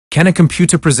Can a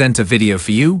computer present a video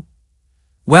for you?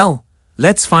 Well,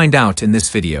 let's find out in this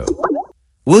video.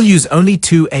 We'll use only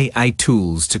 2 AI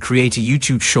tools to create a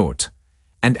YouTube short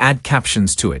and add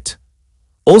captions to it.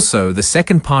 Also, the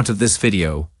second part of this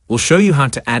video will show you how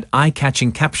to add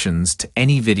eye-catching captions to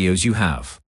any videos you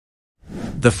have.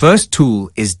 The first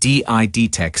tool is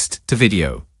DID text to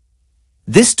video.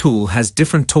 This tool has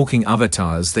different talking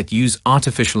avatars that use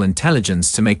artificial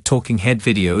intelligence to make talking head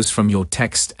videos from your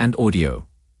text and audio.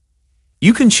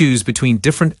 You can choose between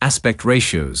different aspect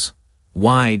ratios,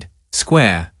 wide,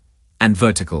 square, and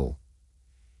vertical.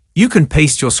 You can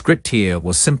paste your script here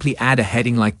or simply add a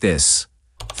heading like this: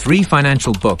 3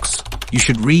 financial books you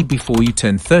should read before you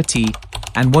turn 30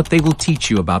 and what they will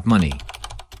teach you about money.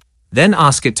 Then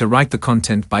ask it to write the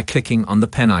content by clicking on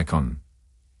the pen icon.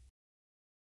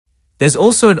 There's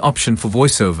also an option for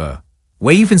VoiceOver,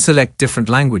 where you can select different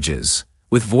languages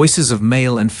with voices of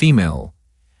male and female.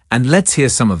 And let's hear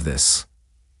some of this.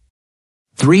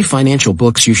 3 financial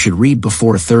books you should read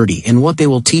before 30 and what they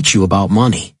will teach you about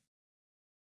money.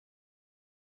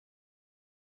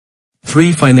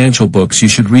 3 financial books you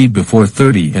should read before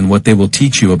 30 and what they will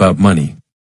teach you about money.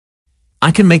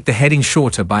 I can make the heading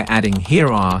shorter by adding "here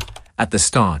are" at the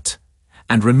start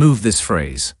and remove this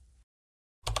phrase.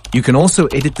 You can also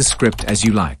edit the script as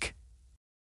you like.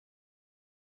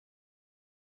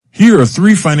 Here are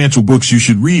 3 financial books you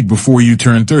should read before you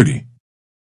turn 30.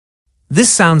 This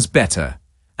sounds better,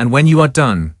 and when you are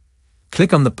done,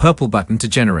 click on the purple button to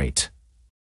generate.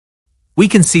 We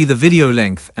can see the video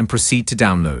length and proceed to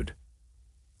download.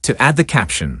 To add the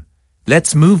caption,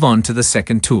 let's move on to the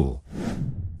second tool.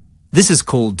 This is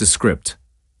called Descript.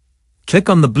 Click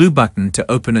on the blue button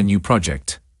to open a new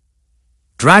project.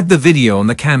 Drag the video on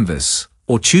the canvas,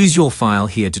 or choose your file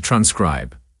here to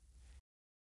transcribe.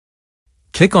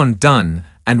 Click on Done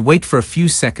and wait for a few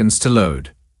seconds to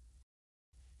load.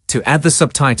 To add the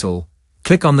subtitle,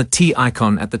 click on the T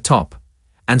icon at the top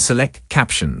and select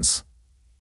Captions.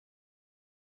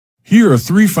 Here are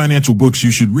 3 financial books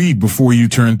you should read before you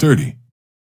turn 30.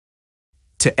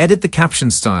 To edit the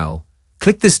caption style,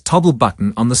 click this toggle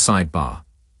button on the sidebar.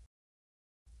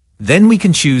 Then we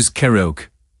can choose karaoke.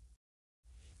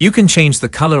 You can change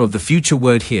the color of the future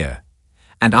word here,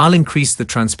 and I'll increase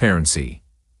the transparency.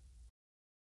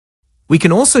 We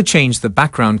can also change the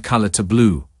background color to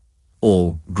blue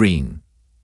or green.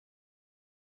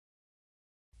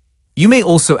 You may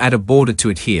also add a border to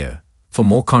it here for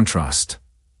more contrast.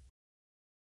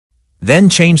 Then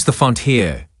change the font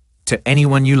here to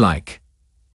anyone you like.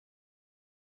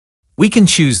 We can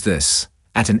choose this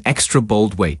at an extra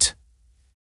bold weight.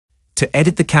 To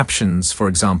edit the captions, for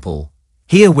example,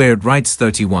 here where it writes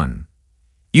 31,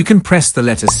 you can press the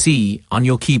letter C on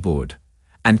your keyboard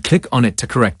and click on it to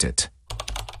correct it.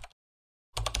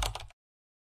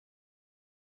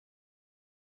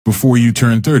 Before you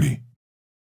turn 30.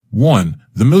 1.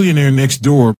 The Millionaire Next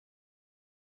Door.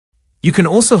 You can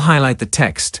also highlight the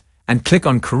text and click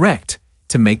on Correct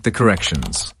to make the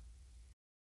corrections.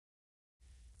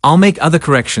 I'll make other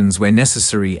corrections where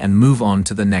necessary and move on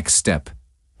to the next step.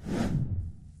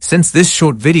 Since this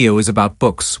short video is about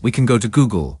books, we can go to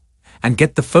Google and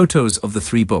get the photos of the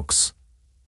 3 books.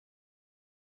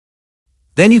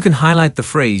 Then you can highlight the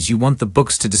phrase you want the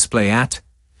books to display at,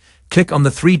 click on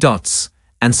the 3 dots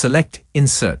and select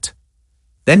Insert.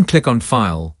 Then click on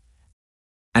File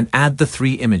and add the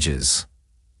 3 images.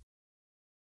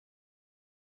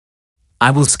 I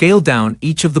will scale down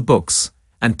each of the books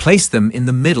and place them in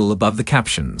the middle above the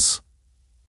captions.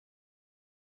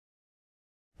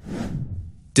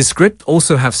 Descript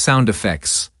also have sound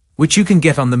effects, which you can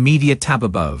get on the Media tab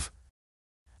above,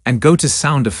 and go to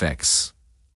Sound Effects.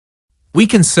 We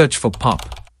can search for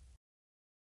pop.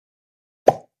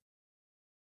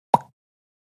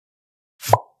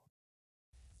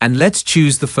 And let's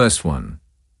choose the first one.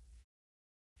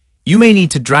 You may need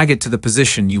to drag it to the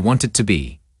position you want it to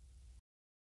be.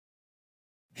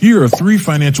 Here are 3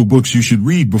 financial books you should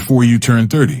read before you turn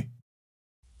 30.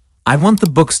 I want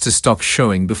the books to stop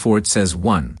showing before it says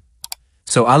 1.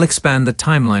 So I'll expand the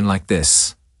timeline like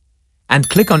this. And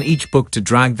click on each book to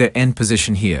drag their end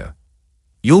position here.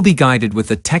 You'll be guided with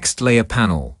the text layer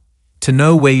panel to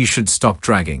know where you should stop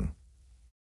dragging.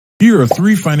 Here are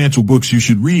 3 financial books you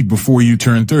should read before you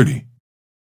turn 30.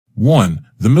 1.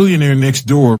 The Millionaire Next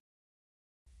Door.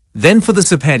 Then for the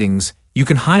subheadings, you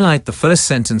can highlight the first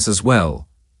sentence as well.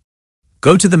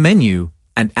 Go to the menu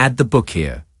and add the book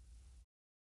here.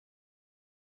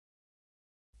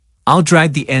 I'll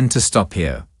drag the end to stop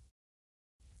here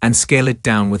and scale it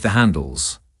down with the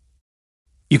handles.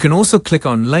 You can also click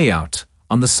on Layout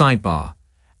on the sidebar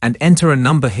and enter a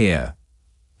number here,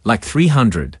 like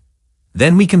 300,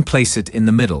 Then we can place it in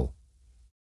the middle.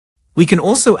 We can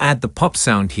also add the pop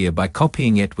sound here by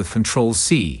copying it with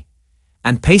Ctrl-C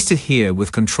and paste it here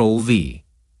with Ctrl-V.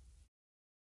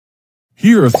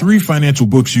 Here are 3 financial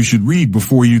books you should read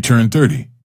before you turn 30.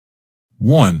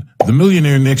 1. The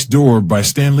Millionaire Next Door by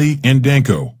Stanley and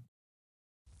Danko.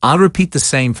 I'll repeat the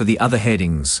same for the other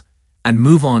headings and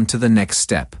move on to the next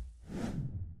step.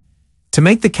 To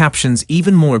make the captions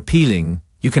even more appealing,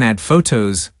 you can add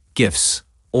photos, GIFs,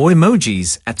 or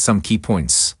emojis at some key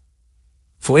points.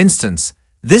 For instance,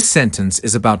 this sentence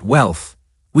is about wealth.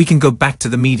 We can go back to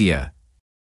the media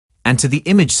and to the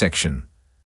image section.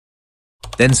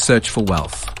 Then search for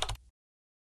wealth.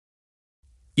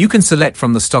 You can select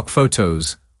from the stock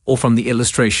photos or from the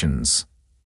illustrations.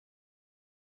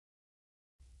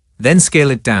 Then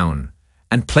scale it down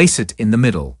and place it in the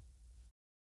middle.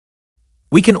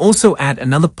 We can also add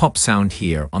another pop sound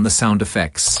here on the sound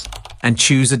effects and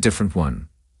choose a different one.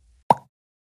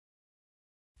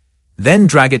 Then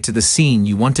drag it to the scene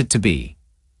you want it to be.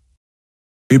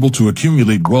 Able to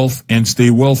accumulate wealth and stay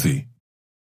wealthy.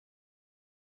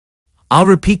 I'll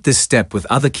repeat this step with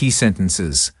other key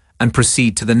sentences and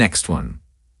proceed to the next one.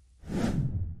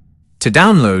 To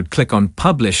download, click on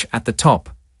Publish at the top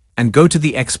and go to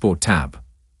the Export tab.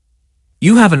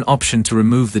 You have an option to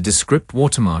remove the descript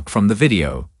watermark from the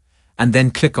video and then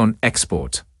click on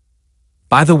Export.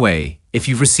 By the way, if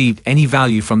you've received any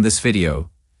value from this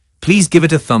video, please give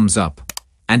it a thumbs up.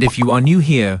 And if you are new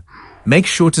here, make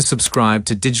sure to subscribe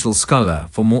to Digital Scholar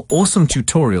for more awesome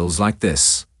tutorials like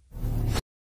this.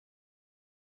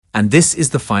 And this is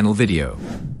the final video.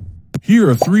 Here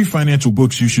are 3 financial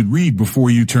books you should read before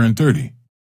you turn 30.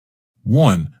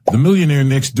 1. The Millionaire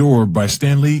Next Door by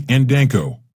Stanley and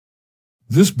Danko.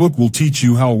 This book will teach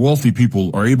you how wealthy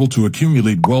people are able to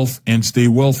accumulate wealth and stay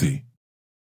wealthy.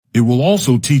 It will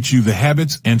also teach you the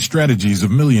habits and strategies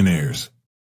of millionaires.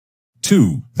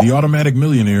 2. The Automatic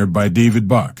Millionaire by David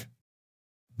Bach.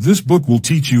 This book will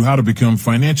teach you how to become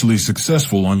financially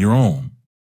successful on your own.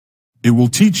 It will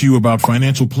teach you about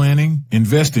financial planning,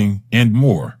 investing, and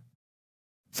more.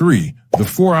 3. The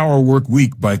 4-Hour Work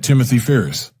Week by Timothy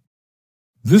Ferriss.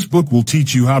 This book will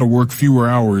teach you how to work fewer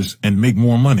hours and make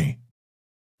more money.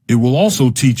 It will also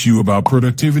teach you about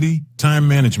productivity, time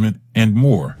management, and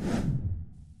more.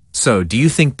 So, do you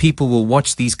think people will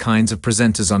watch these kinds of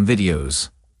presenters on videos?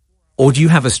 Or do you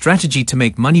have a strategy to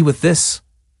make money with this?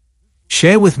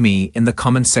 Share with me in the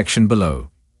comment section below.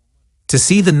 To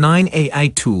see the 9 AI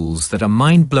tools that are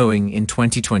mind-blowing in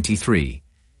 2023,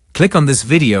 click on this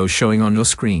video showing on your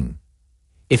screen.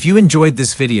 If you enjoyed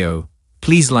this video,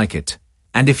 please like it.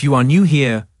 And if you are new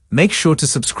here, make sure to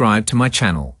subscribe to my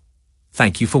channel.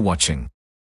 Thank you for watching.